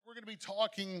going to be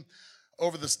talking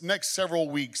over the next several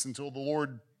weeks until the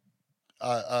Lord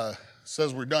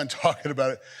says we're done talking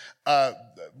about it.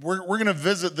 We're going to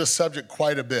visit this subject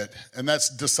quite a bit, and that's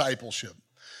discipleship.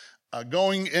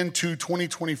 Going into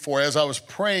 2024, as I was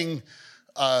praying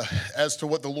as to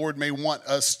what the Lord may want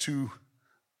us to,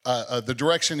 the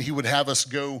direction He would have us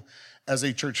go as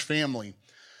a church family.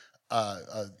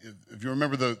 If you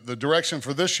remember, the direction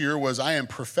for this year was, I am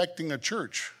perfecting a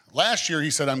church. Last year, He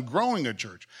said, I'm growing a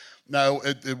church. Now,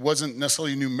 it wasn't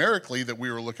necessarily numerically that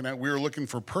we were looking at. We were looking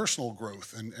for personal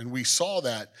growth, and we saw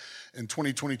that in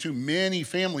 2022. Many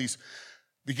families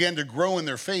began to grow in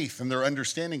their faith and their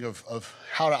understanding of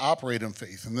how to operate in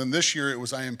faith. And then this year, it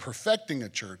was, I am perfecting a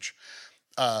church,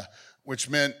 which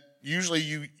meant usually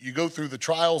you go through the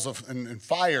trials of and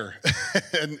fire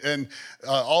and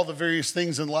all the various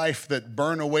things in life that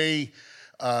burn away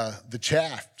the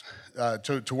chaff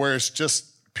to where it's just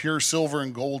pure silver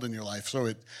and gold in your life. So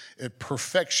it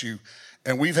perfects you.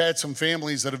 And we've had some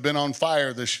families that have been on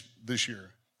fire this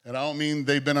year. And I don't mean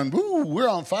they've been on, we're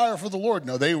on fire for the Lord.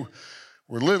 No, they were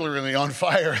literally on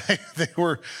fire.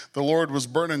 The Lord was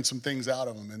burning some things out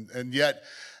of them. And yet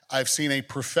I've seen a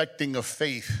perfecting of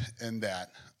faith in that.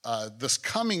 This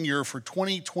coming year for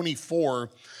 2024,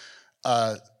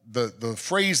 the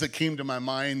phrase that came to my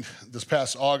mind this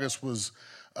past August was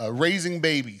raising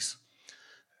babies.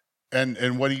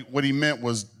 And what he meant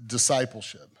was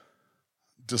discipleship.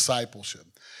 Discipleship.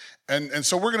 And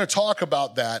so we're going to talk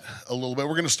about that a little bit.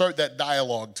 We're going to start that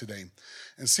dialogue today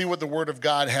and see what the Word of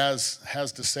God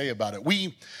has to say about it.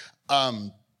 We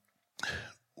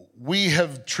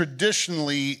have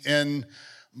traditionally in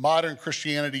modern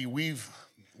Christianity,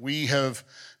 we have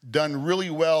done really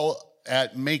well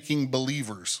at making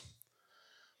believers.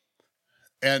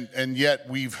 And yet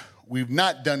we've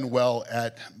not done well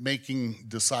at making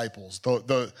disciples.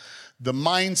 The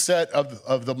mindset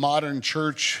of the modern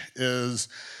church is,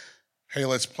 hey,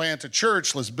 let's plant a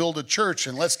church, let's build a church,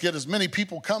 and let's get as many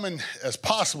people coming as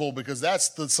possible because that's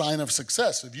the sign of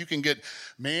success. If you can get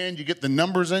the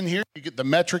numbers in here, you get the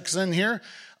metrics in here,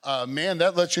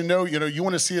 that lets you know, you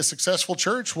want to see a successful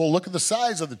church? Well, look at the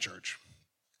size of the church.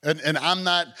 And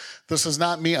this is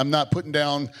not me, I'm not putting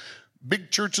down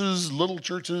big churches, little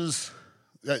churches.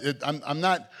 I'm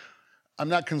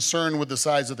not concerned with the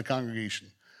size of the congregation.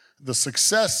 The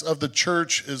success of the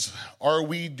church is, are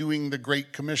we doing the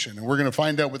Great Commission? And we're going to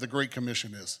find out what the Great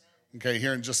Commission is, okay,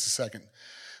 here in just a second.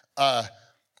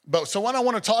 So what I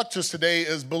want to talk to us today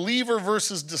is believer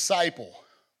versus disciple.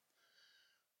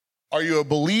 Are you a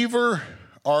believer?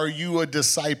 Are you a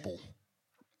disciple?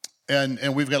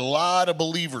 And we've got a lot of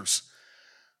believers.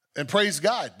 And praise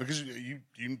God, because you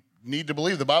need to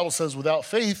believe. The Bible says without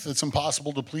faith, it's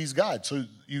impossible to please God. So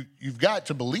you've got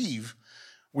to believe.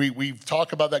 We've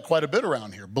talked about that quite a bit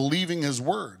around here, believing His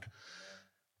word.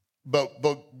 But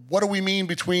what do we mean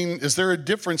is there a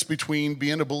difference between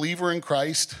being a believer in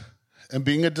Christ and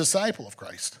being a disciple of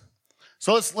Christ?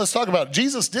 So let's talk about it.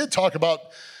 Jesus did talk about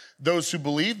those who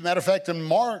believe. Matter of fact, in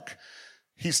Mark,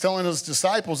 He's telling His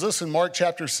disciples this in Mark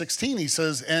chapter 16. He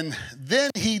says, and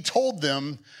then He told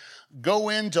them, go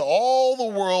into all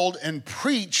the world and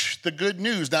preach the good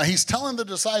news. Now, He's telling the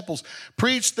disciples,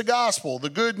 preach the gospel, the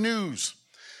good news.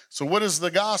 So what is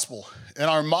the gospel? In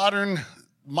our modern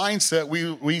mindset,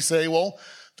 we say, well,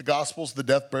 the gospel is the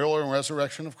death, burial, and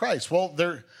resurrection of Christ. Well,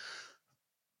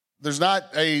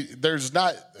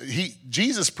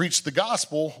 Jesus preached the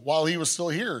gospel while He was still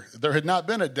here. There had not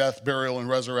been a death, burial, and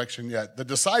resurrection yet. The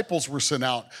disciples were sent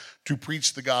out to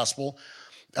preach the gospel.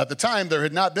 At the time, there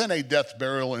had not been a death,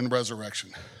 burial, and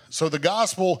resurrection. So the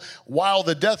gospel, while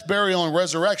the death, burial, and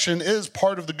resurrection is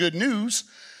part of the good news,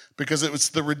 because it was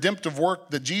the redemptive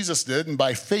work that Jesus did, and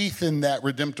by faith in that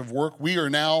redemptive work, we are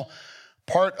now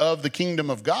part of the kingdom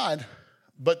of God.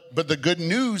 But the good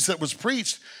news that was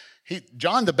preached,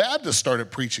 John the Baptist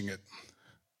started preaching it.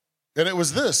 And it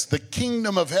was this: the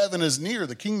kingdom of heaven is near,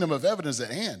 the kingdom of heaven is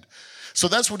at hand. So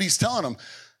that's what He's telling them.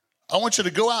 I want you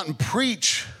to go out and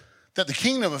preach that the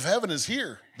kingdom of heaven is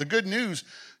here, the good news,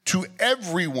 to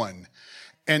everyone.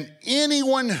 And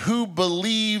anyone who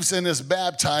believes and is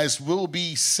baptized will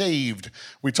be saved.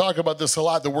 We talk about this a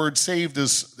lot. The word saved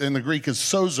is in the Greek is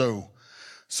sozo.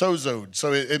 Sozoed.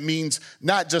 So it means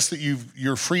not just that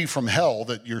you're free from hell,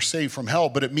 that you're saved from hell,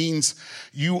 but it means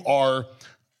you are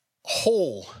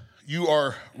whole. You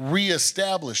are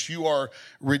reestablished. You are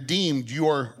redeemed. You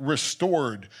are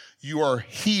restored. You are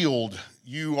healed.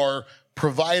 You are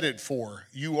provided for.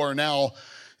 You are now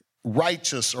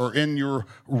righteous or in your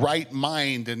right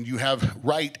mind, and you have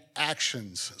right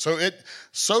actions. So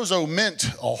sozo meant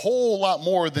a whole lot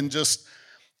more than just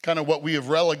kind of what we have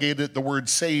relegated the word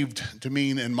saved to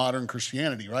mean in modern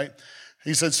Christianity, right?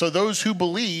 He said, so those who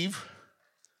believe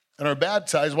and are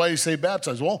baptized, why do you say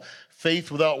baptized? Well,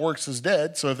 faith without works is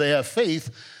dead. So if they have faith,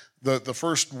 the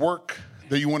first work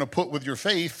that you want to put with your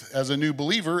faith as a new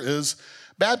believer is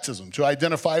baptism, to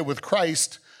identify with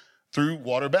Christ through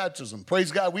water baptism.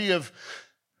 Praise God.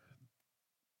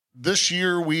 This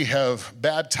year we have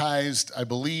baptized, I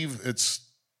believe it's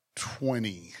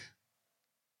 20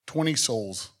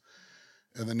 souls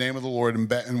in the name of the Lord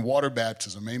in water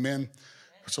baptism. Amen.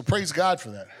 So praise God for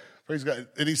that. Praise God.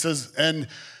 And he says,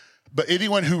 but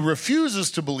anyone who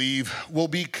refuses to believe will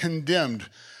be condemned.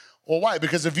 Well, why?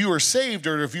 Because if you are saved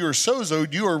or if you are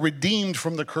sozoed, you are redeemed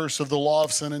from the curse of the law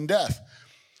of sin and death.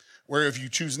 Where if you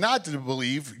choose not to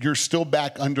believe, you're still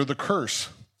back under the curse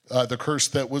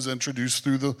that was introduced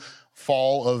through the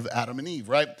fall of Adam and Eve,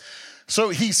 right? So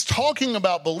he's talking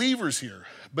about believers here.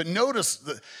 But notice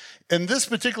that in this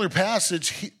particular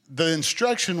passage, the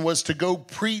instruction was to go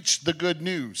preach the good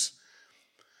news.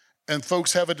 And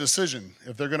folks have a decision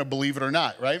if they're going to believe it or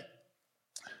not, right?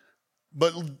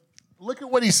 But look at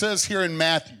what he says here in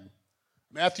Matthew.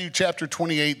 Matthew chapter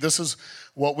 28, this is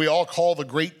what we all call the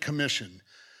Great Commission.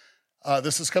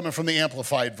 This is coming from the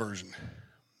Amplified Version.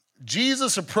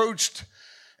 Jesus approached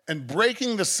and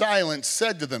breaking the silence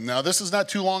said to them, now this is not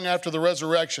too long after the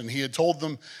resurrection. He had told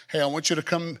them, hey, I want you to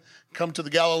come to the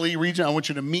Galilee region. I want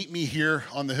you to meet me here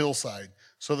on the hillside.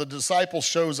 So the disciple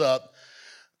shows up.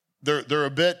 They're a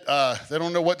bit, they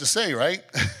don't know what to say, right?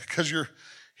 Because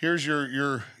here's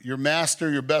your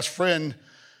master, your best friend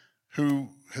who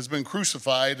has been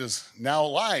crucified is now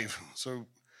alive. So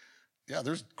yeah,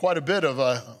 there's quite a bit of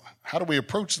how do we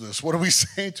approach this? What do we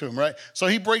say to him, right? So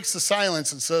he breaks the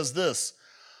silence and says this,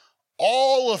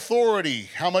 all authority,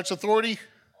 how much authority?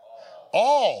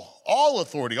 All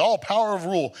authority, all power of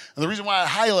rule. And the reason why I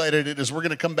highlighted it is we're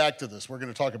going to come back to this. We're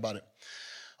going to talk about it.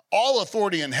 All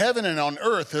authority in heaven and on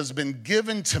earth has been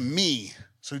given to me.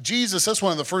 So Jesus, that's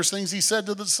one of the first things he said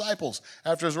to the disciples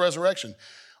after his resurrection.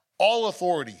 All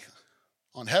authority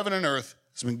on heaven and earth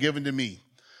has been given to me.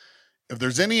 If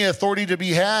there's any authority to be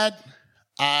had,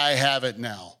 I have it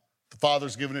now. The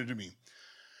Father's given it to me.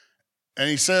 And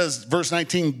he says, verse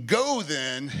 19, go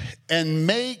then and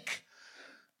make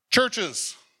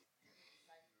churches.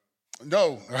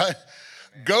 No, right?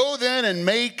 Go then and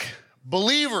make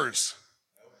believers.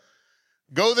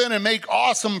 Go then and make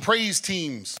awesome praise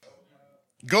teams.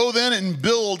 Go then and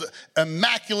build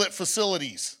immaculate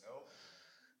facilities.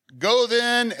 Go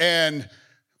then and,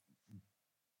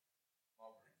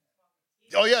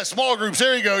 oh yeah, small groups.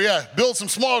 There you go. Yeah, build some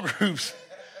small groups.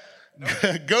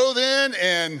 Go then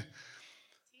and,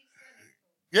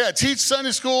 yeah, teach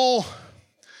Sunday school.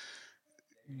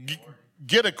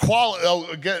 Get a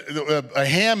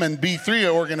Hammond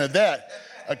B3 organ of that.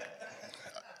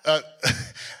 All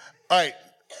right.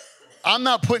 I'm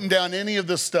not putting down any of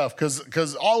this stuff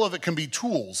because all of it can be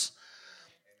tools.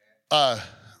 But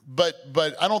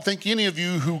I don't think any of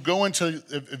you who go into,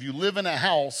 if you live in a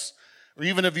house, or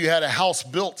even if you had a house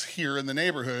built here in the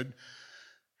neighborhood,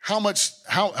 how much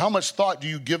thought do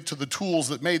you give to the tools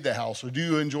that made the house, or do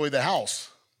you enjoy the house?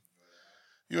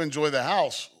 You enjoy the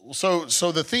house. So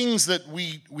the things that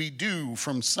we do,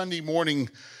 from Sunday morning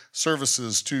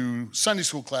services to Sunday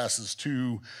school classes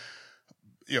to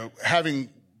having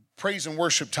praise and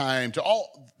worship time, to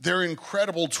all, they're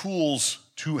incredible tools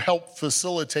to help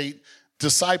facilitate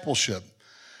discipleship.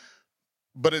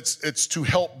 But it's to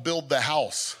help build the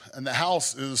house, and the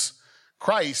house is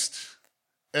Christ,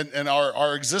 and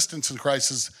our existence in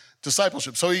Christ is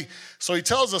discipleship. So he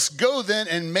tells us, go then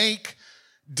and make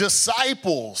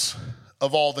disciples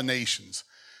of all the nations,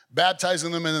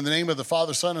 baptizing them in the name of the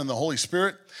Father, Son, and the Holy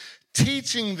Spirit,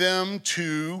 teaching them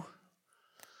to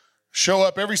show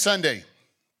up every Sunday,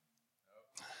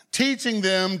 teaching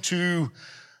them to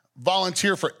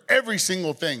volunteer for every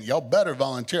single thing. Y'all better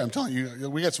volunteer. I'm telling you,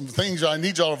 we got some things I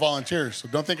need y'all to volunteer, so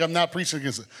don't think I'm not preaching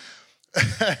against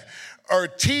it. Or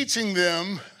teaching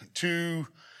them to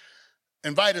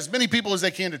invite as many people as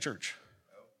they can to church.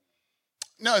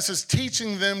 No, it says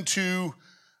teaching them to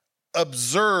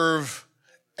observe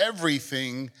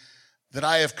everything that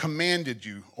I have commanded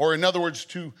you. Or in other words,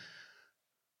 to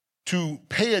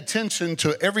pay attention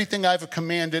to everything I've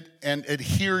commanded and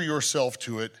adhere yourself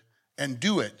to it and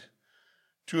do it,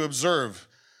 to observe.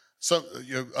 So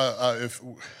if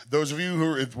those of you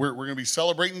we're going to be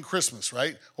celebrating Christmas,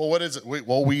 right? Well, what is it?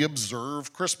 Well, we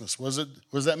observe Christmas. What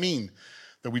does that mean?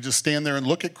 That we just stand there and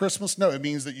look at Christmas? No, it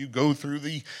means that you go through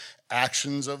the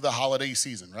actions of the holiday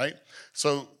season, right?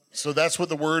 So that's what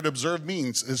the word observe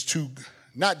means, is to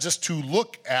not just to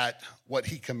look at what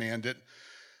he commanded,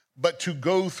 but to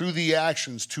go through the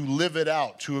actions, to live it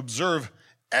out, to observe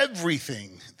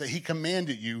everything that he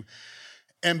commanded you.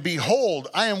 And behold,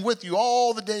 I am with you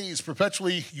all the days,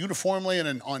 perpetually, uniformly,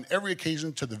 and on every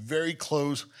occasion to the very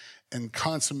close and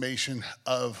consummation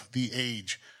of the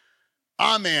age.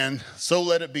 Amen. So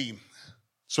let it be.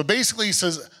 So basically he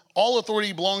says, all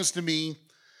authority belongs to me.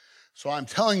 So I'm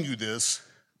telling you this,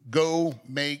 go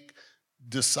make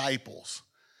disciples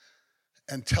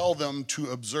and tell them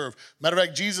to observe. Matter of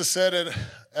fact, Jesus said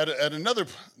at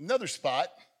another spot,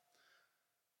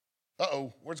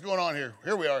 what's going on here?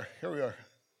 Here we are.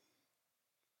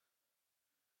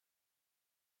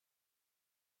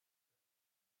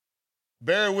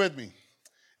 Bear with me.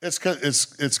 It's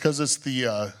because it's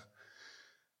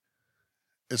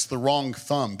the wrong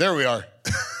thumb. There we are.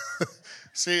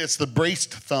 See, it's the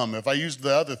braced thumb. If I used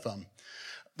the other thumb.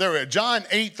 There we are. John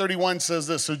 8:31 says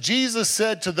this. So Jesus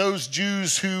said to those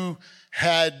Jews who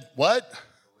had what?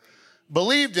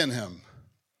 Believed in him.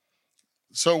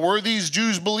 So were these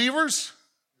Jews believers?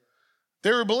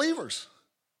 They were believers.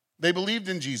 They believed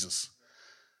in Jesus.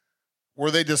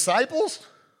 Were they disciples?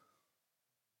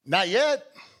 Not yet.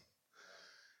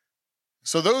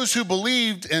 So those who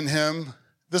believed in him,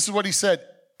 this is what he said.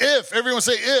 If, everyone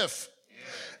say if.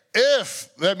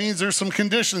 If, that means there's some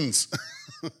conditions.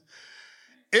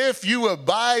 If you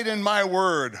abide in my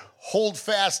word, hold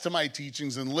fast to my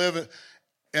teachings and live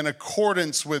in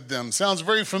accordance with them. Sounds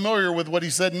very familiar with what he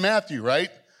said in Matthew, right?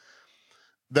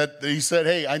 That he said,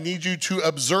 hey, I need you to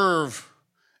observe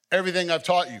everything I've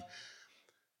taught you.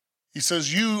 He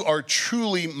says, you are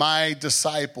truly my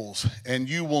disciples, and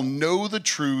you will know the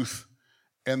truth,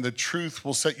 and the truth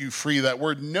will set you free. That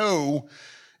word know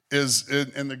is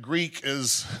in the Greek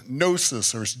is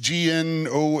gnosis, or it's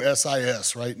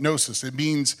Gnosis, right? Gnosis. It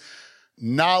means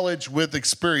knowledge with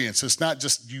experience. It's not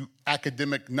just you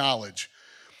academic knowledge.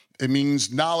 It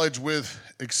means knowledge with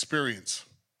experience,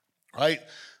 right?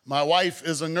 My wife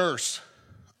is a nurse.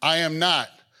 I am not.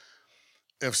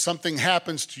 If something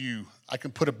happens to you, I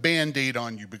can put a Band-Aid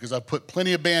on you because I've put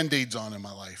plenty of Band-Aids on in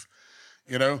my life.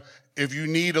 You know, if you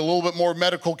need a little bit more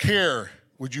medical care,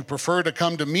 would you prefer to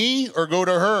come to me or go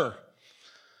to her?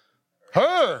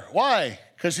 Her. Why?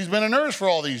 Because she's been a nurse for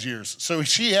all these years. So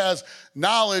she has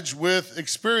knowledge with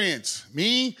experience.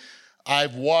 Me,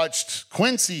 I've watched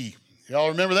Quincy. Y'all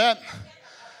remember that?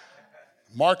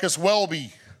 Marcus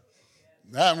Welby.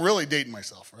 Now I'm really dating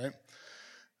myself, right?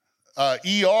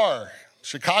 ER,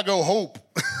 Chicago Hope,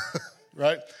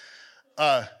 right?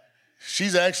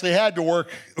 She's actually had to work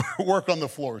on the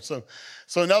floor. So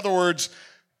in other words,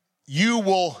 you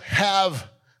will have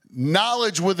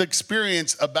knowledge with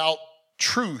experience about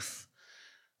truth.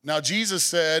 Now, Jesus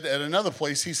said at another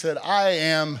place, he said, I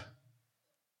am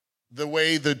the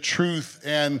way, the truth,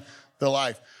 and the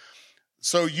life.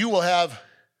 So you will have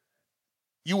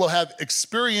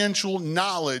experiential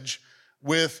knowledge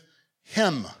with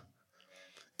him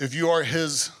if you are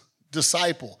his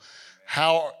disciple.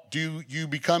 How do you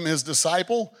become his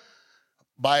disciple?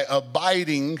 By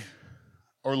abiding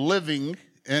or living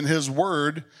in his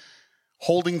word,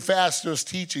 holding fast to his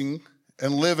teaching,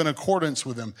 and live in accordance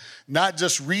with him. Not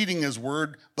just reading his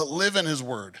word, but live in his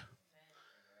word.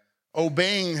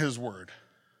 Obeying his word.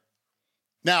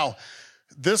 Now,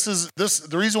 the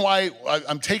reason why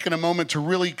I'm taking a moment to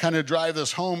really kind of drive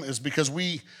this home is because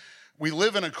we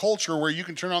live in a culture where you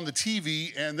can turn on the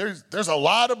TV and there's a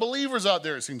lot of believers out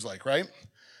there, it seems like, right?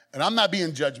 And I'm not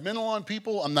being judgmental on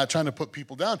people. I'm not trying to put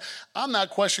people down. I'm not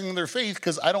questioning their faith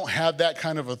because I don't have that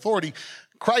kind of authority.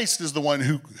 Christ is the one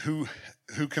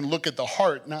who can look at the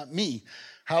heart, not me.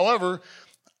 However,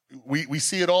 we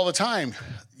see it all the time.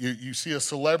 You see a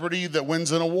celebrity that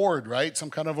wins an award, right? Some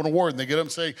kind of an award. And they get up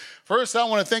and say, first, I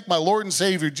want to thank my Lord and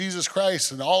Savior, Jesus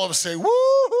Christ. And all of us say,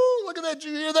 woo-hoo, look at that. Did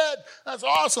you hear that? That's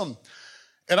awesome.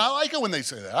 And I like it when they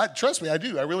say that. Trust me, I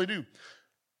do. I really do.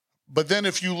 But then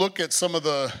if you look at some of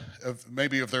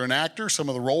maybe if they're an actor, some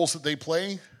of the roles that they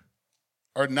play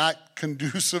are not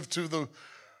conducive to the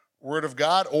Word of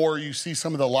God, or you see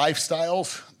some of the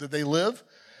lifestyles that they live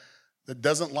that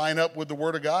doesn't line up with the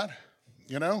Word of God,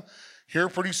 you know? Here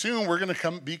pretty soon we're going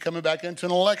to be coming back into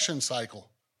an election cycle.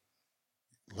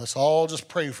 Let's all just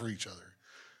pray for each other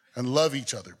and love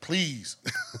each other, please.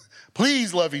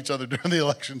 Please love each other during the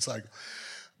election cycle.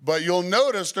 But you'll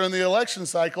notice during the election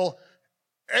cycle,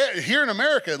 here in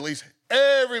America at least,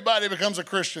 everybody becomes a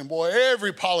Christian. Boy,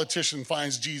 every politician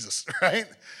finds Jesus, right?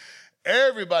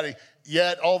 Everybody.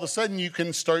 Yet all of a sudden you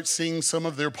can start seeing some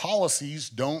of their policies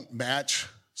don't match.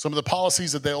 Some of the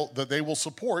policies that they will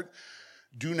support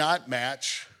do not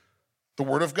match the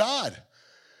Word of God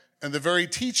and the very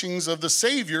teachings of the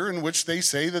Savior in which they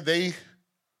say that they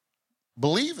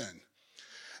believe in.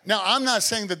 Now, I'm not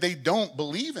saying that they don't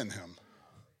believe in him.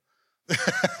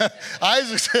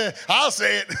 I'll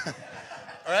say it,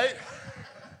 all right?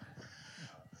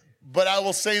 But I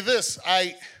will say this,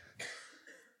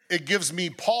 it gives me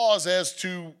pause as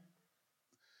to,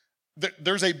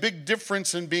 there's a big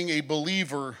difference in being a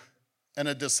believer and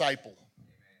a disciple,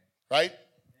 right?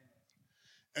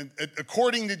 And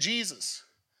according to Jesus,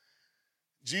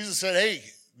 Jesus said, hey,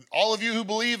 all of you who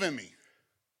believe in me,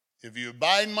 if you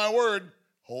abide in my word,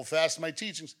 hold fast to my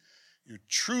teachings, you're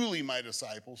truly my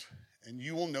disciples, and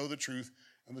you will know the truth,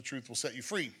 and the truth will set you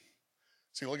free.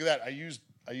 See, look at that. I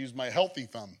used my healthy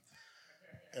thumb,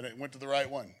 and it went to the right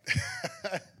one.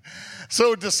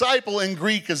 So disciple in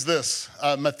Greek is this.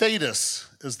 Mathetes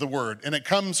is the word, and it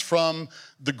comes from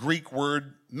the Greek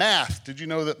word math. Did you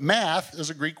know that math is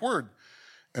a Greek word?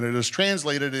 And it is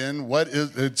translated in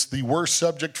it's the worst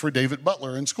subject for David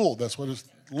Butler in school. That's what it's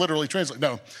literally translated.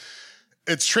 No,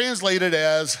 it's translated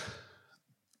as,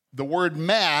 the word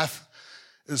math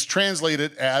is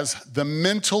translated as the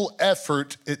mental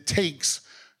effort it takes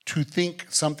to think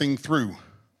something through.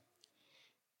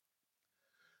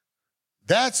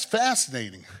 That's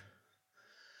fascinating.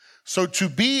 So to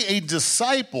be a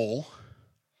disciple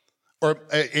or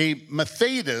a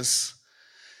mathetes,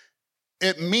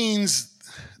 it means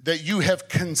that you have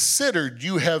considered,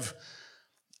 you have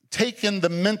taken the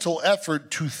mental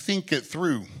effort to think it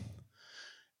through.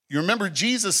 You remember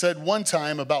Jesus said one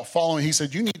time about following, he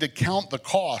said, you need to count the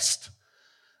cost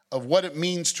of what it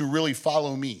means to really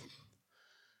follow me.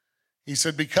 He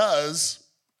said, because,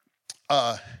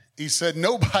 he said,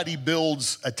 nobody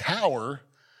builds a tower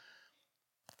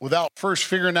without first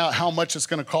figuring out how much it's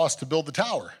going to cost to build the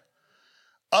tower.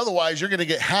 Otherwise, you're going to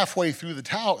get halfway through the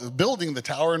tower, building the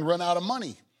tower, and run out of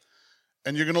money.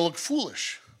 And you're going to look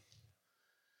foolish.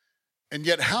 And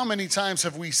yet, how many times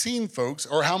have we seen folks,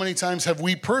 or how many times have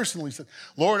we personally said,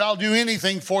 Lord, I'll do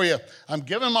anything for you. I'm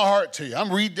giving my heart to you. I'm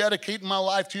rededicating my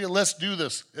life to you. Let's do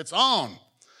this. It's on.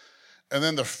 And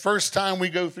then the first time we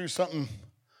go through something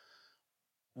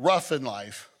rough in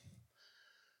life,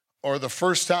 or the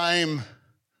first time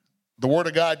the Word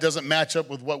of God doesn't match up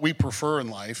with what we prefer in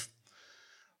life,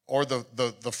 or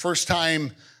the first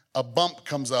time a bump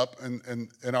comes up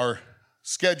in our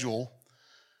schedule,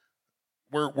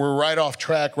 we're right off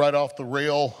track, right off the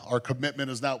rail. Our commitment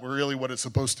is not really what it's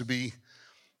supposed to be.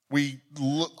 We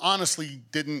honestly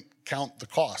didn't count the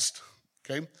cost,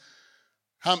 okay?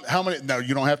 How many, now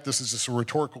you don't have, this is just a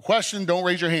rhetorical question. Don't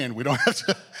raise your hand. We don't have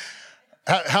to.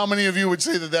 How many of you would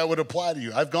say that would apply to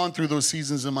you? I've gone through those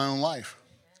seasons in my own life,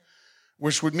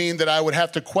 which would mean that I would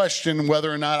have to question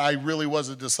whether or not I really was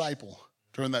a disciple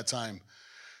during that time.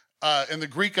 In the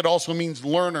Greek, it also means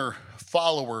learner,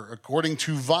 follower. According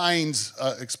to Vine's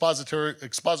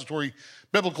expository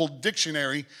biblical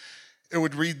dictionary, it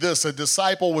would read this: a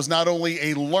disciple was not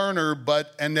only a learner,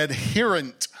 but an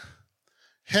adherent.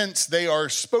 Hence, they are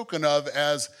spoken of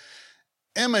as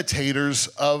imitators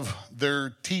of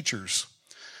their teachers.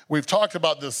 We've talked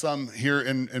about this some here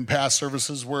in past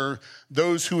services, where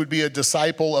those who would be a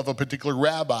disciple of a particular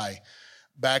rabbi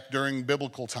back during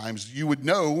biblical times, you would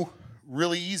know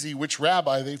really easy which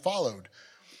rabbi they followed.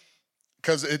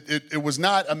 Because it was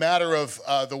not a matter of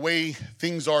the way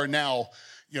things are now.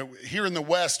 You know, here in the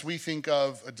West, we think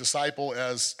of a disciple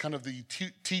as kind of the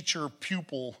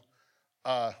teacher-pupil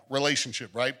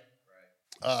relationship, right?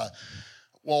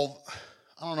 Well,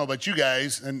 I don't know about you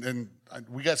guys, and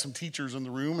we got some teachers in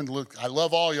the room, and look, I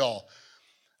love all y'all.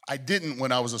 I didn't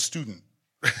when I was a student,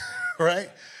 right?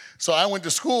 So I went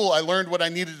to school, I learned what I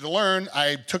needed to learn,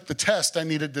 I took the test I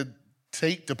needed to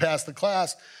take to pass the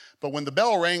class, but when the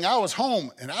bell rang, I was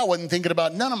home, and I wasn't thinking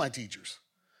about none of my teachers.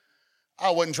 I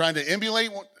wasn't trying to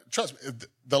emulate, trust me,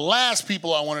 the last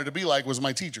people I wanted to be like was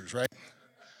my teachers, right?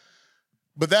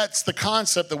 But that's the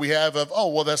concept that we have of, oh,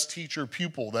 well, that's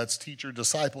teacher-pupil, that's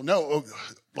teacher-disciple. No,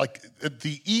 like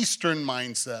the Eastern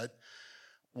mindset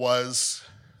was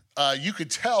you could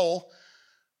tell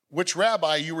which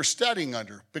rabbi you were studying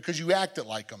under because you acted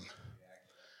like him.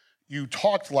 You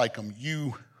talked like him.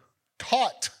 You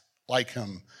taught like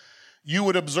him. You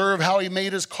would observe how he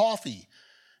made his coffee.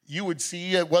 You would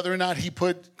see whether or not he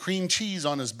put cream cheese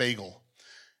on his bagel.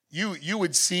 You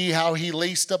would see how he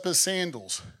laced up his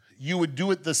sandals. You would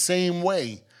do it the same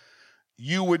way.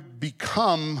 You would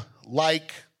become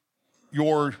like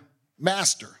your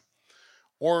master.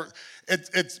 Or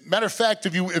it's matter of fact,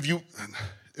 if you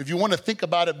want to think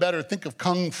about it better, think of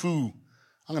Kung Fu.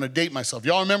 I'm going to date myself.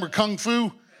 Y'all remember Kung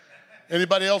Fu?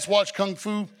 Anybody else watch Kung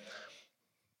Fu?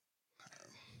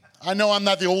 I know I'm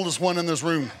not the oldest one in this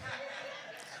room.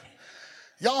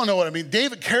 Y'all know what I mean.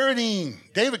 David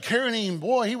Carradine,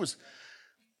 boy, he was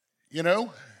You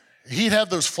know, he'd have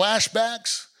those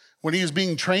flashbacks when he was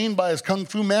being trained by his kung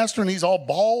fu master and he's all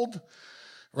bald,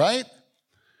 right?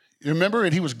 You remember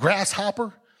it? He was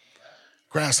Grasshopper.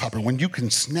 Grasshopper, when you can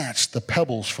snatch the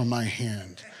pebbles from my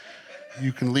hand,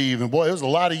 you can leave. And boy, it was a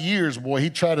lot of years, boy. He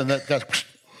tried and that got,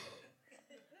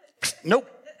 nope,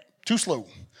 too slow.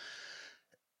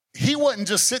 He wasn't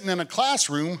just sitting in a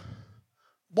classroom.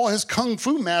 Boy, his kung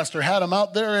fu master had him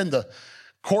out there in the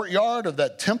courtyard of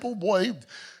that temple. Boy,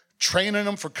 training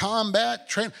them for combat.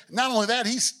 Not only that,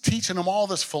 he's teaching them all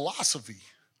this philosophy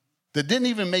that didn't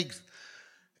even make,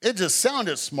 it just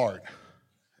sounded smart.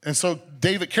 And so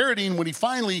David Carradine, when he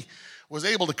finally was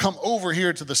able to come over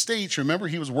here to the States, remember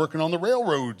he was working on the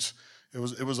railroads. It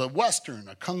was a Western,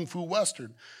 a kung fu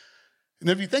Western. And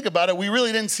if you think about it, we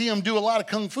really didn't see him do a lot of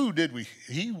kung fu, did we?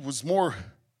 He was more,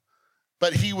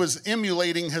 but he was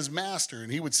emulating his master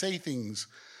and he would say things.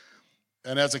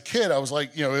 And as a kid, I was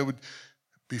like, it would,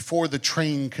 before the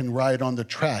train can ride on the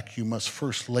track, you must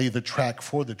first lay the track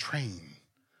for the train.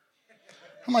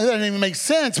 I'm like, that doesn't even make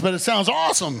sense, but it sounds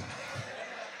awesome.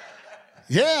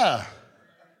 Yeah.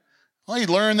 Well, he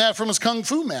learned that from his kung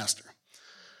fu master.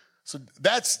 So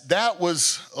that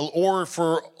was, or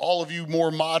for all of you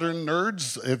more modern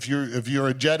nerds, if you're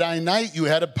a Jedi Knight, you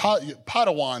had a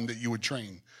Padawan that you would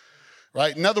train,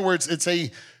 right? In other words, it's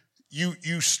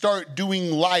you start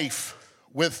doing life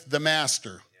with the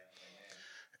master.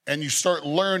 And you start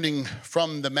learning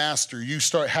from the master. You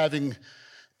start having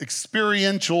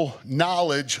experiential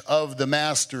knowledge of the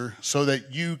master so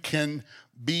that you can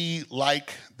be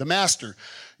like the master.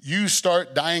 You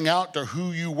start dying out to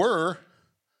who you were.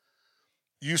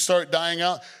 You start dying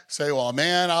out. Say, well,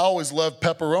 man, I always loved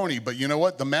pepperoni. But you know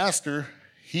what? The master,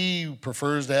 he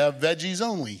prefers to have veggies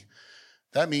only.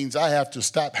 That means I have to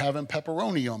stop having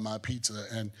pepperoni on my pizza.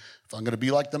 And if I'm going to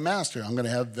be like the master, I'm going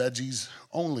to have veggies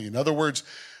only. In other words,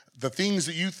 the things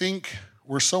that you think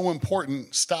were so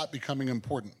important stop becoming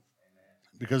important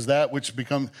because that which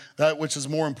is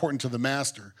more important to the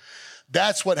master.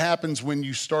 That's what happens when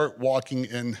you start walking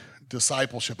in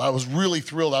discipleship. I was really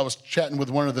thrilled. I was chatting with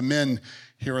one of the men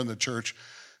here in the church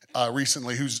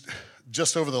recently who's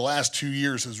just over the last 2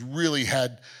 years has really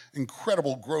had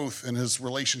incredible growth in his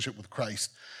relationship with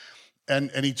Christ.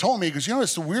 And he told me, he goes,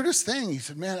 it's the weirdest thing. He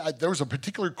said, man, there was a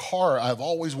particular car I've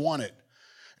always wanted.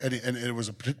 And it was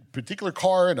a particular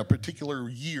car in a particular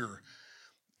year.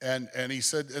 And he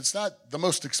said, it's not the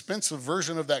most expensive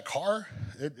version of that car.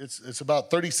 It's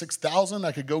about $36,000.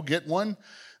 I could go get one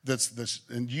that's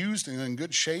used and in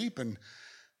good shape. And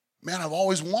man, I've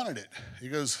always wanted it. He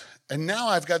goes, and now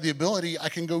I've got the ability, I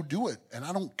can go do it. And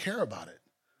I don't care about it.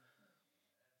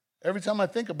 Every time I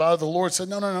think about it, the Lord said,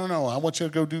 no. I want you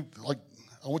to go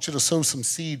I want you to sow some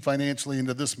seed financially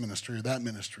into this ministry or that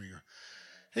ministry.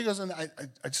 He goes, and I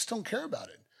just don't care about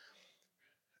it.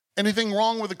 Anything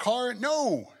wrong with the car?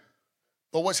 No.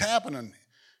 But what's happening?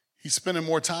 He's spending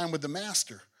more time with the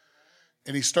master.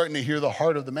 And he's starting to hear the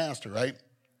heart of the master, right?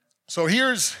 So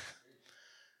here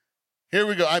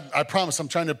we go. I promise I'm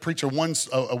trying to preach a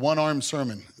one-arm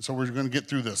sermon. So we're going to get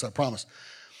through this, I promise.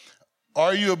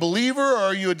 Are you a believer or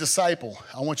are you a disciple?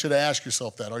 I want you to ask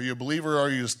yourself that. Are you a believer or are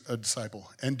you a disciple?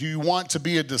 And do you want to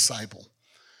be a disciple?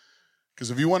 Because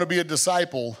if you want to be a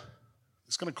disciple,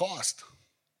 it's going to cost.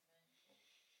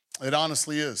 It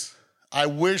honestly is. I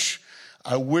wish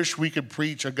we could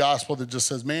preach a gospel that just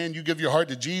says, man, you give your heart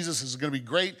to Jesus, it's going to be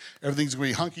great. Everything's going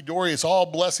to be hunky-dory. It's all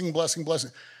blessing, blessing,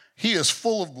 blessing. He is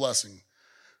full of blessing.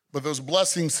 But those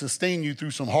blessings sustain you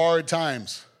through some hard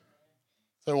times.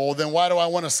 So, well, then why do I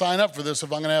want to sign up for this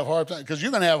if I'm going to have hard times? Because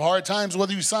you're going to have hard times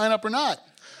whether you sign up or not.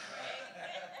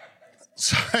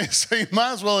 So you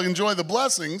might as well enjoy the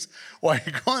blessings while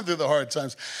you're going through the hard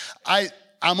times.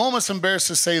 I'm almost embarrassed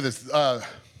to say this.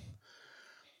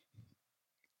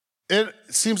 It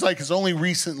seems like it's only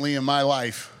recently in my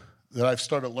life that I've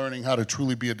started learning how to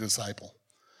truly be a disciple.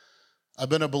 I've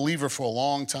been a believer for a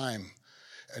long time.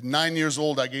 At 9 years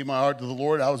old, I gave my heart to the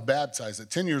Lord. I was baptized.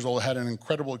 At 10 years old, I had an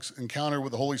incredible encounter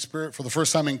with the Holy Spirit. For the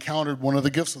first time, I encountered one of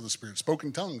the gifts of the Spirit,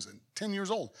 spoken tongues, at 10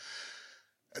 years old.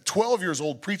 At 12 years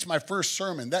old, preached my first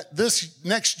sermon. This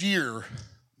next year,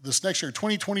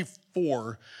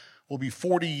 2024, will be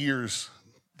 40 years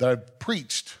that I've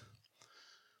preached.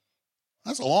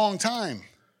 That's a long time.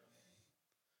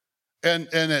 And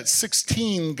at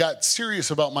 16, got serious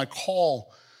about my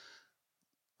call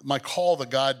that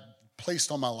God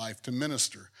placed on my life to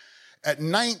minister. At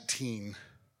 19,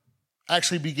 I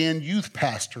actually began youth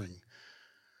pastoring.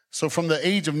 So from the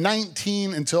age of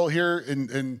 19 until here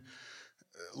in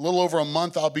a little over a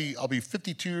month, I'll be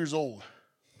 52 years old.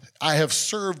 I have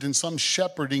served in some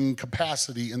shepherding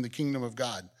capacity in the kingdom of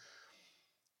God.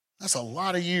 That's a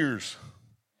lot of years.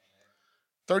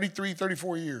 33,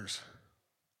 34 years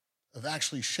of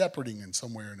actually shepherding in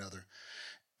some way or another.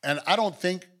 And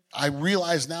I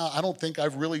realize now, I don't think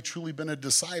I've really truly been a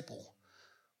disciple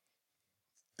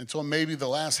until maybe the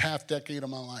last half decade of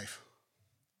my life.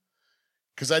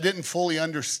 Because I didn't fully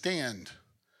understand.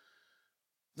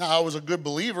 Now, I was a good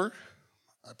believer.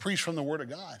 I preached from the Word of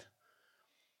God.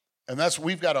 And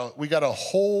we got a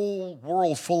whole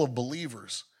world full of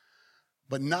believers,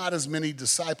 but not as many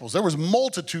disciples. There was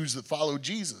multitudes that followed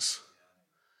Jesus.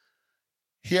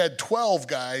 He had 12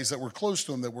 guys that were close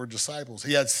to him that were disciples.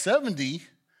 He had 70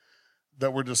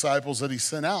 that were disciples that he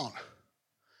sent out.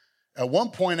 At one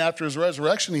point after his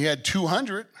resurrection, he had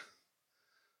 200.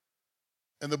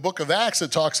 In the book of Acts,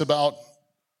 it talks about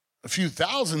a few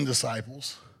thousand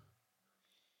disciples.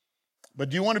 But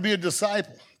do you want to be a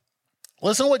disciple?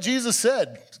 Listen to what Jesus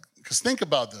said, because think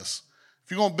about this.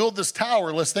 If you're going to build this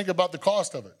tower, let's think about the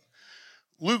cost of it.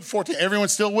 Luke 14, everyone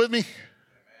still with me?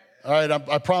 All right,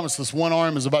 I promise this one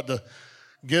arm is about to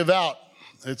give out.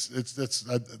 It's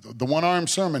the one arm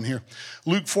sermon here.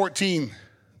 Luke 14,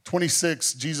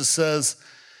 26, Jesus says,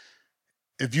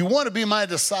 if you want to be my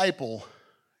disciple,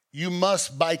 you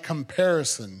must, by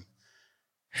comparison,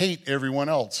 hate everyone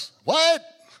else. What?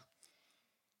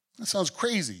 That sounds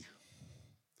crazy.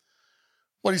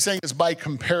 What he's saying is by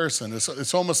comparison.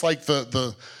 It's almost like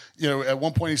at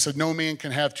one point he said, no man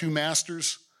can have two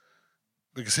masters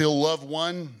because he'll love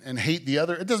one and hate the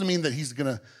other. It doesn't mean that he's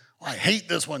going to, I hate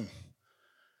this one.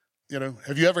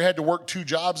 Have you ever had to work two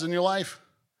jobs in your life?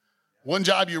 One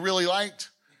job you really liked,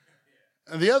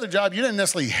 and the other job you didn't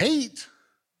necessarily hate.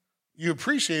 You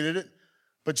appreciated it,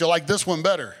 but you like this one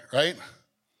better, right?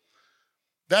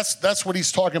 That's what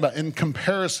he's talking about. In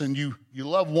comparison, you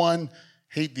love one,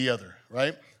 hate the other,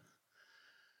 right?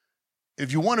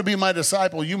 If you want to be my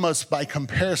disciple, you must, by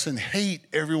comparison, hate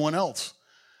everyone else.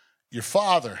 Your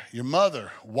father, your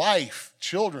mother, wife,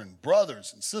 children,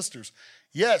 brothers and sisters.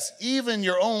 Yes, even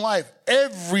your own life.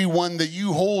 Everyone that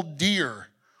you hold dear,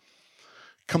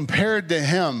 compared to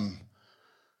him,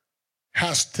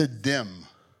 has to dim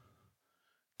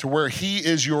to where he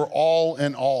is your all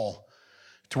in all,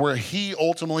 to where he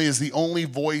ultimately is the only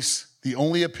voice, the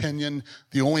only opinion,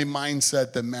 the only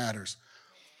mindset that matters.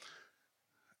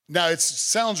 Now, it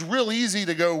sounds real easy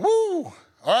to go, woo,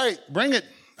 all right, bring it.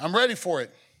 I'm ready for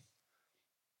it.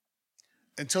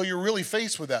 Until you're really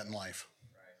faced with that in life.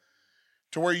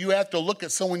 To where you have to look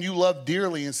at someone you love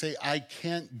dearly and say, I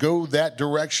can't go that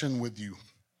direction with you.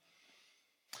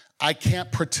 I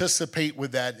can't participate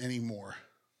with that anymore.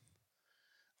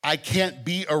 I can't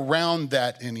be around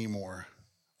that anymore.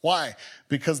 Why?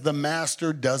 Because the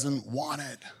master doesn't want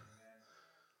it.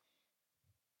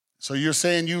 So you're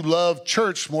saying you love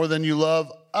church more than you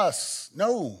love us.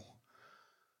 No,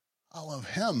 I love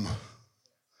him.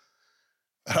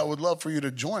 And I would love for you to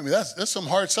join me. That's some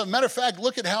hard stuff. Matter of fact,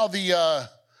 look at how the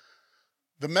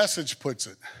Message puts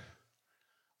it.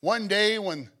 One day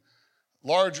when a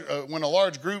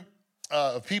large group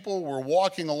of people were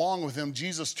walking along with him,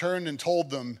 Jesus turned and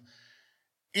told them,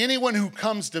 anyone who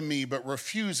comes to me but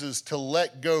refuses to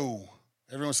let go,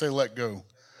 everyone say let go.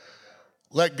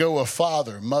 Let go of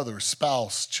father, mother,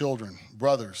 spouse, children,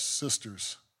 brothers,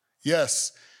 sisters.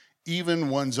 Yes, even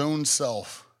one's own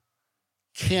self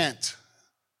can't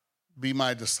be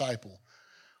my disciple.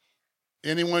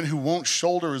 Anyone who won't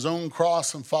shoulder his own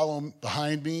cross and follow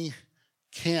behind me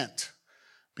can't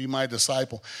be my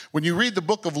disciple. When you read the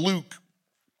book of Luke,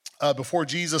 before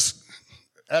Jesus,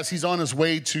 as he's on his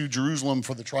way to Jerusalem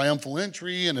for the triumphal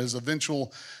entry and his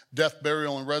eventual death,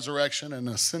 burial, and resurrection and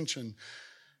ascension,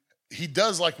 he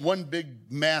does like one big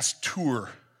mass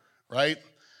tour, right?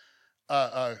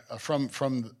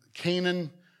 From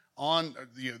Canaan on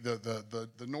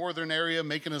the northern area,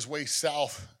 making his way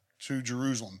south to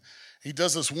Jerusalem. He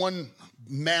does this one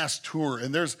mass tour,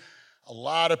 and there's a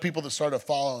lot of people that started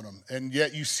following him. And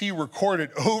yet you see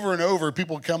recorded over and over,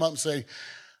 people come up and say,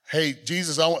 hey,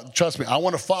 Jesus, trust me, I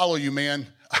want to follow you, man.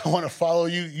 I want to follow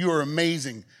you. You are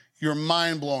amazing. You're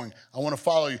mind-blowing. I want to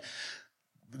follow you.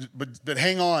 But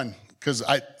hang on, because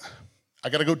I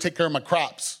got to go take care of my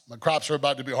crops. My crops are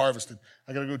about to be harvested.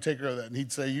 I got to go take care of that. And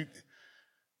he'd say,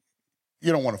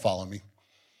 you don't want to follow me.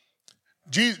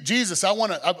 Jesus,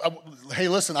 hey,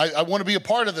 listen, I want to be a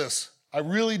part of this. I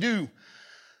really do.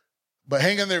 But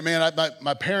hang in there, man.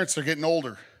 My parents are getting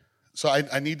older. So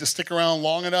I need to stick around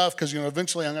long enough because,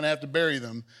 eventually I'm going to have to bury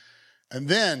them. And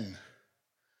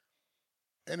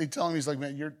he telling me, he's like,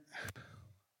 man, you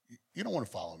don't want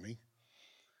to follow me.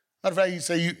 Matter of fact, he'd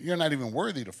say, you're not even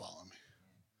worthy to follow me.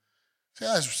 See,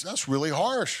 that's really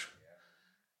harsh.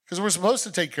 Because we're supposed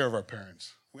to take care of our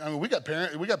parents. I mean, we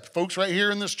got folks right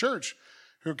here in this church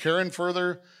who are caring for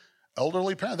their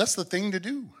elderly parents. That's the thing to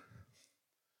do.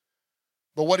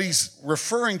 But what he's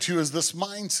referring to is this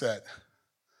mindset.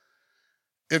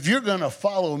 If you're going to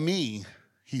follow me,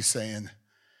 he's saying,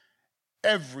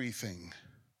 everything,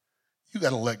 you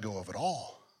got to let go of it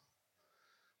all.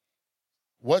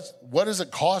 What does it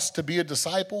cost to be a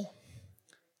disciple?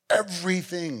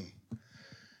 Everything.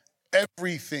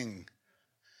 Everything.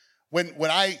 When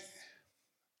I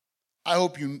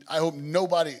hope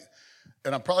nobody,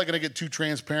 and I'm probably going to get too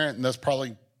transparent, and that's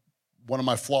probably one of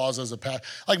my flaws as a pastor.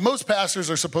 Like most pastors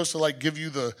are supposed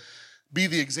to be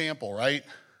the example, right?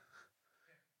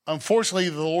 Unfortunately,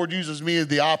 the Lord uses me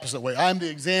the opposite way. I'm the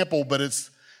example, but it's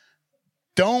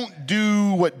don't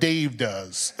do what Dave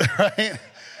does, right?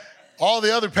 All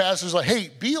the other pastors are like, hey,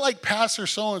 be like Pastor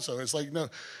so-and-so. It's like, no,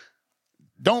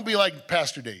 don't be like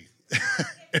Pastor Dave.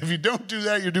 If you don't do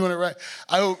that, you're doing it right.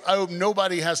 I hope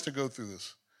nobody has to go through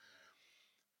this.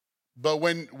 But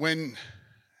when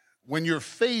you're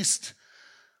faced,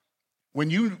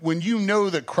 when you know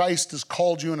that Christ has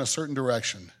called you in a certain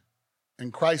direction,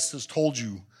 and Christ has told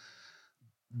you,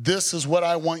 this is what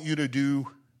I want you to do,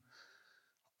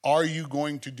 are you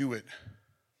going to do it?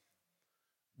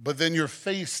 But then you're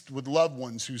faced with loved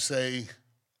ones who say,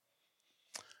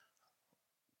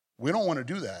 we don't want to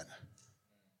do that.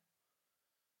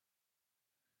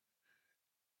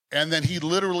 And then he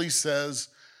literally says,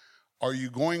 are you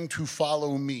going to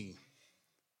follow me?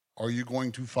 Are you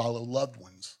going to follow loved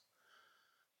ones?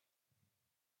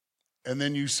 And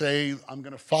then you say, I'm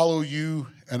going to follow you,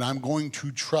 and I'm going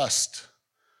to trust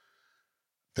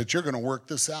that you're going to work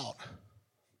this out.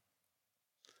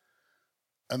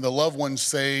 And the loved ones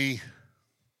say,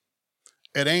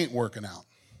 it ain't working out.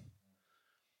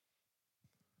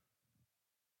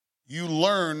 You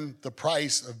learn the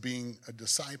price of being a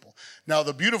disciple. Now,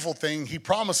 the beautiful thing, he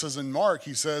promises in Mark,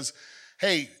 he says,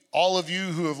 hey, all of you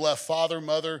who have left father,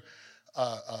 mother,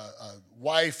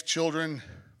 wife, children,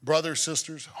 brothers,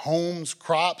 sisters, homes,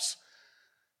 crops,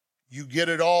 you get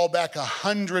it all back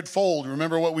 100-fold.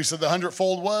 Remember what we said the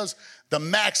 100-fold was? The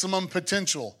maximum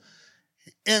potential.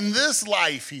 In this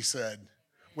life, he said,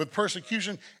 with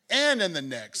persecution and in the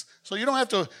next. So you don't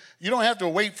have to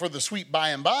wait for the sweet by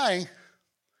and by.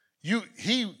 He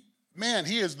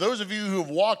is, those of you who have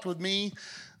walked with me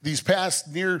these past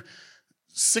near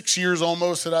 6 years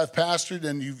almost that I've pastored,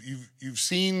 and you've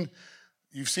seen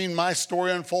my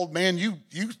story unfold, man, you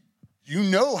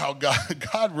know how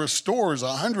God restores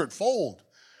 100-fold.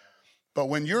 But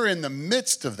when you're in the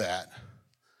midst of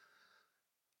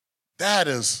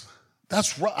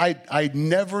that's right. I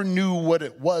never knew what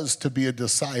it was to be a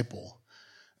disciple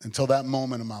until that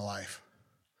moment in my life.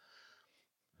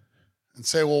 And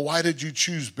say, well, why did you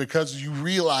choose? Because you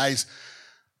realize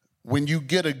when you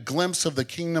get a glimpse of the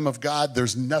kingdom of God,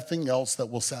 there's nothing else that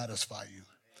will satisfy you.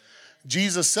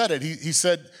 Jesus said it. He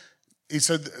said,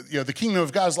 the kingdom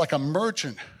of God is like a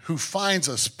merchant who finds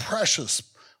a precious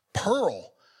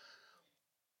pearl.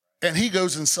 And he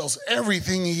goes and sells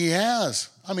everything he has.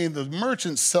 I mean, the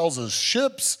merchant sells his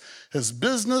ships, his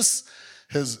business,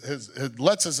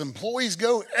 lets his employees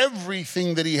go,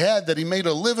 everything that he had that he made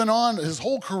a living on, his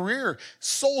whole career,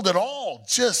 sold it all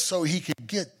just so he could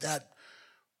get that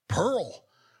pearl.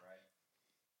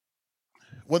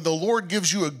 When the Lord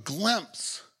gives you a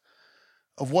glimpse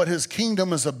of what his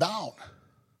kingdom is about,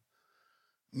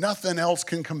 nothing else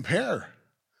can compare.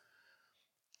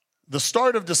 The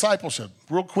start of discipleship,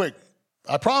 real quick.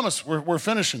 I promise we're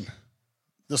finishing.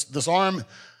 This arm,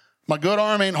 my good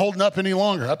arm ain't holding up any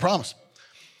longer, I promise.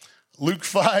 Luke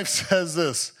 5 says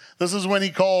this. This is when he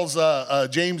calls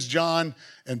James, John,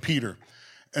 and Peter.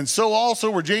 And so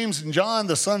also were James and John,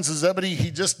 the sons of Zebedee.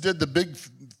 He just did the big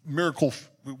miracle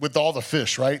with all the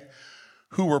fish, right?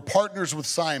 Who were partners with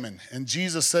Simon. And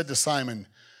Jesus said to Simon,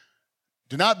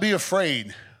 do not be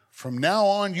afraid. From now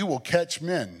on, you will catch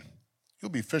men.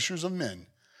 You'll be fishers of men.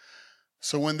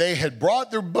 So when they had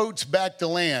brought their boats back to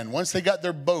land, once they got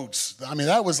their boats, I mean,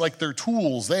 that was like their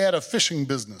tools. They had a fishing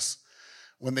business.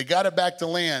 When they got it back to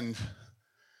land,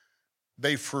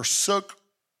 they forsook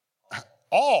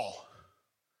all.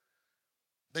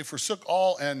 They forsook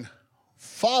all and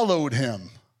followed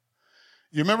him.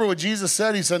 You remember what Jesus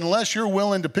said? He said, unless you're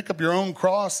willing to pick up your own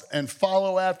cross and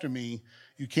follow after me,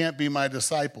 you can't be my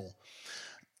disciple.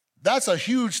 That's a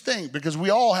huge thing because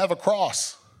we all have a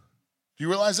cross. Do you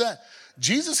realize that?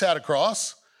 Jesus had a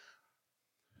cross.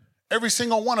 Every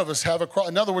single one of us have a cross.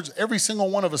 In other words, every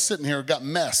single one of us sitting here got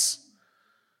mess.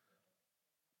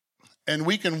 And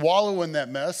we can wallow in that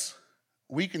mess.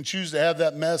 We can choose to have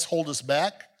that mess hold us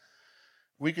back.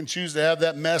 We can choose to have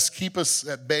that mess keep us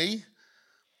at bay.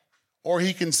 Or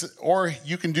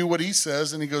you can do what he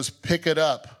says, and he goes, pick it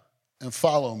up and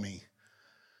follow me.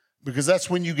 Because that's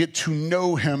when you get to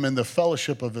know him in the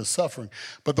fellowship of his suffering.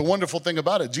 But the wonderful thing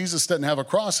about it, Jesus doesn't have a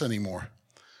cross anymore.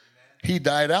 He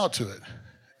died out to it.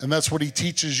 And that's what he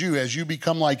teaches you as you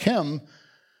become like him,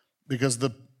 because the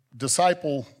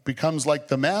disciple becomes like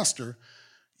the master.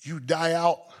 You die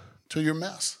out to your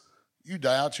mess. You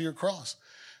die out to your cross.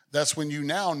 That's when you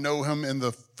now know him in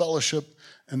the fellowship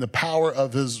and the power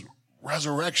of his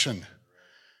resurrection.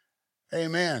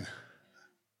 Amen.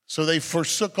 So they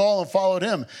forsook all and followed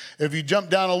him. If you jump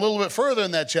down a little bit further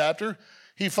in that chapter,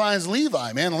 he finds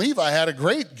Levi. Man, Levi had a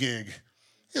great gig.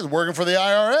 He was working for the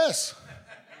IRS.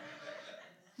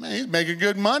 Man, he's making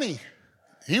good money.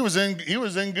 He was in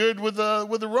good with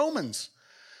the Romans.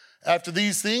 After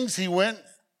these things, he went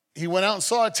out and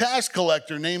saw a tax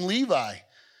collector named Levi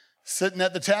sitting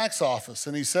at the tax office,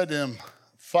 and he said to him,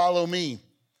 "Follow me."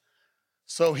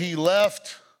 So he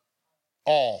left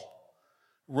all,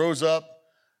 rose up,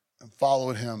 and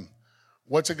followed him.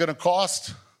 What's it going to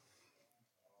cost?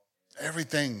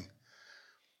 Everything.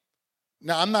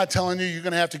 Now, I'm not telling you you're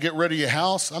going to have to get rid of your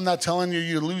house. I'm not telling you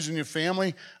you're losing your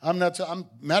family.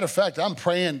 Matter of fact, I'm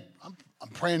praying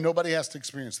nobody has to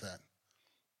experience that.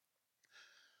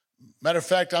 Matter of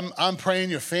fact, I'm praying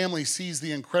your family sees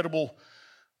the incredible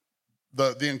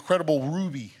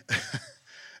Ruby,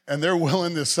 and they're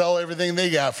willing to sell everything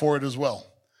they got for it as well.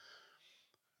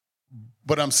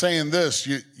 But I'm saying this,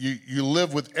 you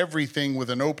live with everything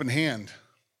with an open hand.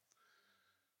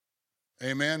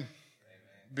 Amen?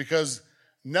 Because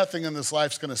nothing in this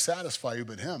life is going to satisfy you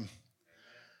but him.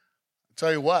 I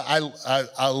tell you what,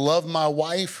 I love my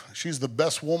wife. She's the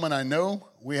best woman I know.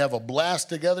 We have a blast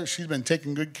together. She's been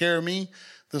taking good care of me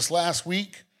this last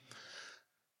week.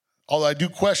 Although I do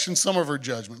question some of her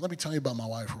judgment. Let me tell you about my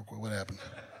wife real quick. What happened?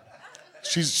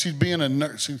 She's being a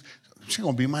nurse. She's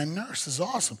going to be my nurse. This is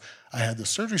awesome. I had the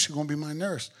surgery. She's going to be my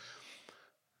nurse.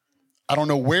 I don't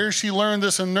know where she learned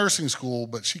this in nursing school,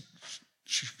 but she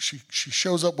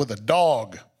shows up with a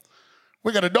dog.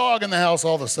 We got a dog in the house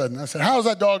all of a sudden. I said, how is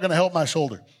that dog going to help my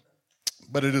shoulder?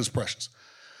 But it is precious.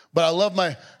 But I love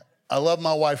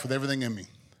my wife with everything in me.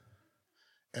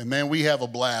 And man, we have a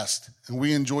blast, and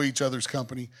we enjoy each other's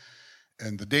company.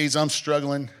 And the days I'm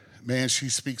struggling, man, she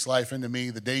speaks life into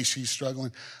me. The days she's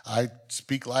struggling, I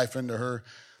speak life into her.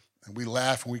 And we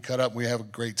laugh and we cut up and we have a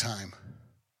great time.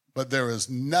 But there is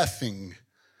nothing,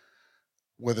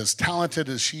 with as talented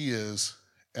as she is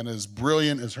and as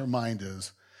brilliant as her mind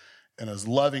is and as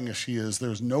loving as she is,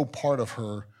 there's no part of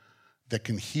her that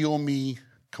can heal me,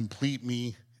 complete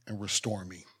me, and restore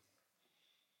me.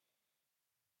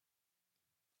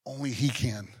 Only he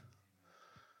can.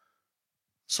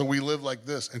 So we live like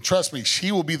this. And trust me,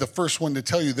 she will be the first one to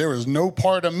tell you there is no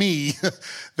part of me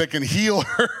that can heal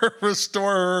her,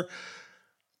 restore her,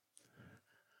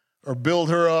 or build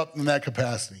her up in that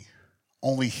capacity.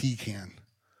 Only he can.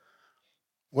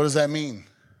 What does that mean?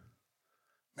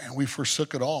 Man, we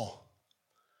forsook it all.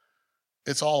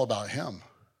 It's all about him.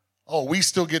 Oh, we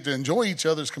still get to enjoy each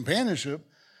other's companionship.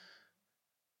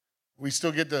 We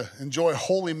still get to enjoy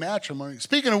holy matrimony.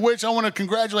 Speaking of which, I want to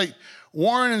congratulate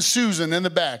Warren and Susan in the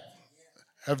back.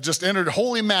 Have just entered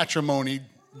holy matrimony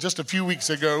just a few weeks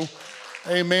ago.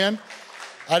 Amen.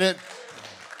 I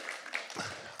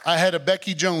had a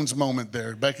Becky Jones moment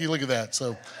there. Becky, look at that.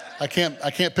 So I can't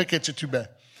pick at you too bad.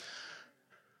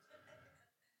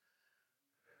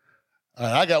 All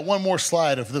right, I got one more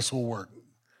slide if this will work.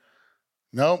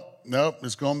 Nope,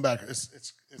 it's going back.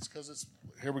 It's because it's,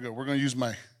 here we go. We're going to use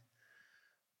my,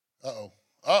 uh-oh.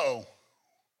 All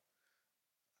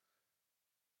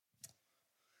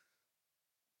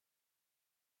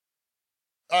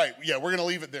right, yeah, we're going to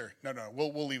leave it there. No,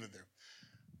 we'll leave it there.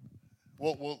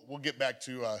 We'll get back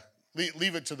to,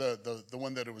 leave it to the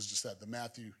one that it was just at, the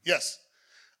Matthew. Yes,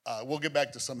 we'll get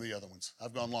back to some of the other ones.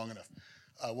 I've gone long enough.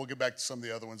 We'll get back to some of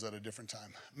the other ones at a different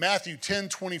time. Matthew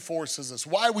 10:24 says this.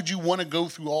 Why would you want to go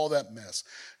through all that mess?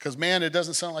 Because, man, it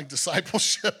doesn't sound like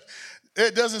discipleship.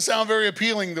 It doesn't sound very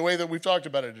appealing the way that we've talked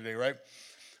about it today, right?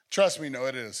 Trust me, no,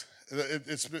 it is.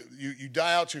 You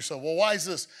die out to yourself. Well, why is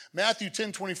this? Matthew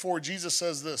 10:24, Jesus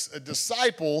says this. A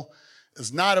disciple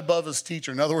is not above his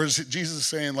teacher. In other words, Jesus is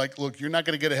saying, like, look, you're not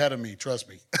going to get ahead of me. Trust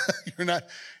me. You're not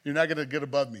going to get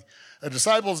above me. A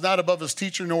disciple is not above his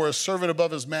teacher, nor a servant above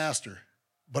his master.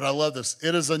 But I love this.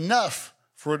 It is enough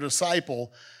for a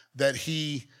disciple that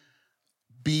he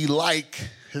be like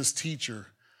his teacher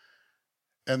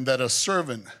and that a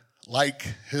servant like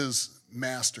his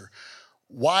master.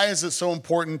 Why is it so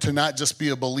important to not just be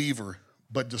a believer,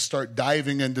 but to start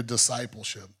diving into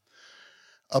discipleship?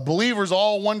 A believer is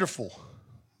all wonderful.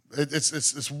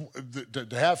 To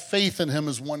have faith in him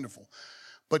is wonderful.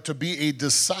 But to be a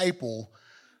disciple,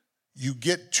 you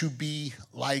get to be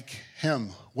like him.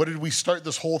 What did we start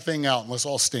this whole thing out? And let's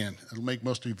all stand. It'll make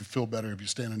most of you feel better if you're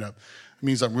standing up. It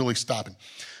means I'm really stopping.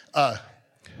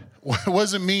 What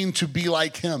does it mean to be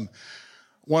like him?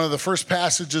 One of the first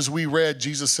passages we read,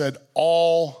 Jesus said,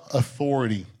 all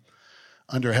authority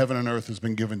under heaven and earth has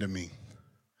been given to me.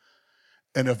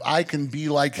 And if I can be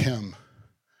like him,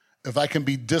 if I can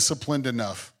be disciplined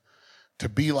enough to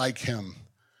be like him,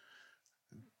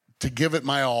 to give it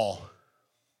my all,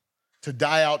 to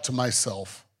die out to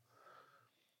myself,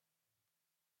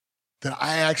 then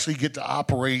I actually get to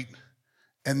operate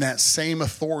in that same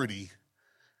authority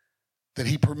that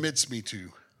he permits me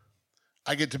to.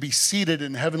 I get to be seated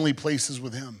in heavenly places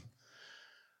with him.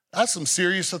 That's some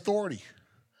serious authority.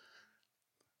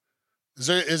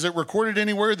 Is it recorded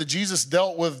anywhere that Jesus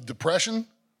dealt with depression?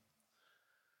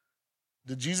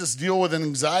 Did Jesus deal with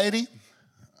anxiety?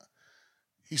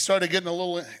 He started getting a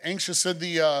little anxious in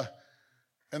the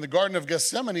Garden of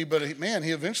Gethsemane, but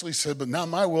he eventually said, but not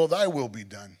my will, thy will be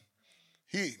done.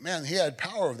 He had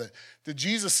power of that. Did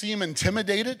Jesus seem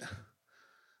intimidated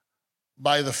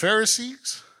by the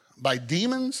Pharisees, by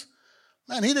demons?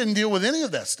 Man, he didn't deal with any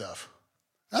of that stuff.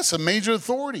 That's a major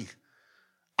authority.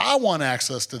 I want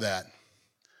access to that.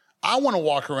 I want to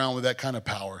walk around with that kind of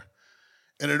power.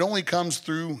 And it only comes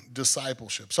through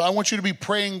discipleship. So I want you to be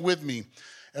praying with me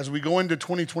as we go into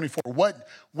 2024.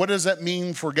 What does that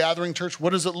mean for Gathering Church?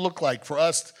 What does it look like for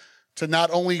us to not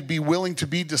only be willing to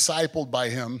be discipled by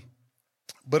him,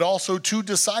 but also to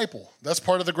disciple? That's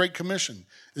part of the Great Commission,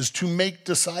 is to make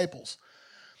disciples.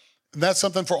 And that's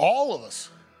something for all of us.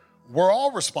 We're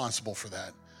all responsible for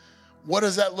that. What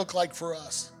does that look like for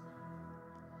us?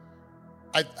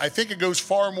 I think it goes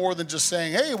far more than just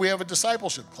saying, hey, we have a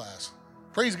discipleship class.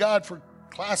 Praise God for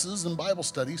classes and Bible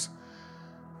studies.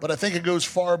 But I think it goes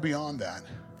far beyond that.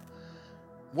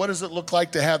 What does it look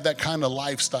like to have that kind of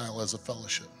lifestyle as a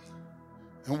fellowship?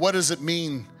 And what does it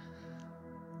mean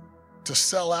to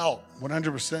sell out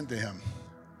 100% to him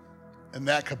in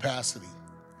that capacity?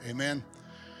 Amen.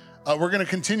 We're going to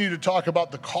continue to talk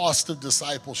about the cost of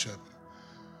discipleship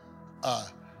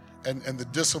and the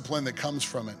discipline that comes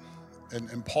from it.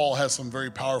 And Paul has some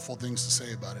very powerful things to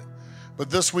say about it. But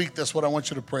this week, that's what I want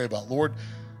you to pray about. Lord,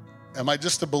 am I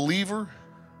just a believer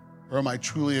or am I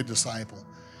truly a disciple?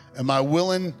 Am I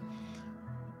willing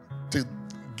to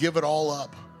give it all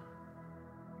up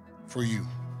for you?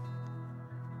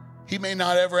 He may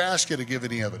not ever ask you to give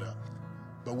any of it up,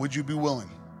 but would you be willing?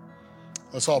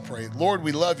 Let's all pray. Lord,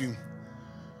 we love you.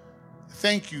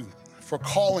 Thank you for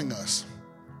calling us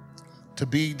to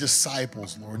be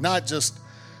disciples, Lord, not just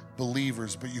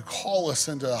believers, but you call us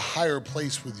into a higher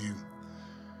place with you.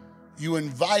 You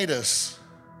invite us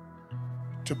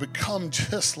to become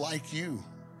just like you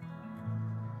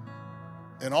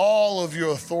in all of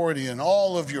your authority and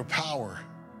all of your power,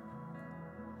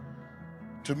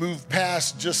 to move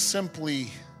past just simply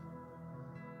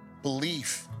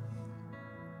belief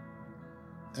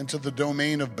into the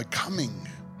domain of becoming.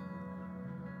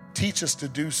 Teach us to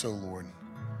do so, Lord.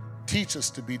 Teach us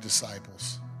to be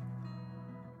disciples.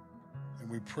 And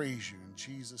we praise you in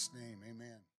Jesus' name.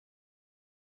 Amen.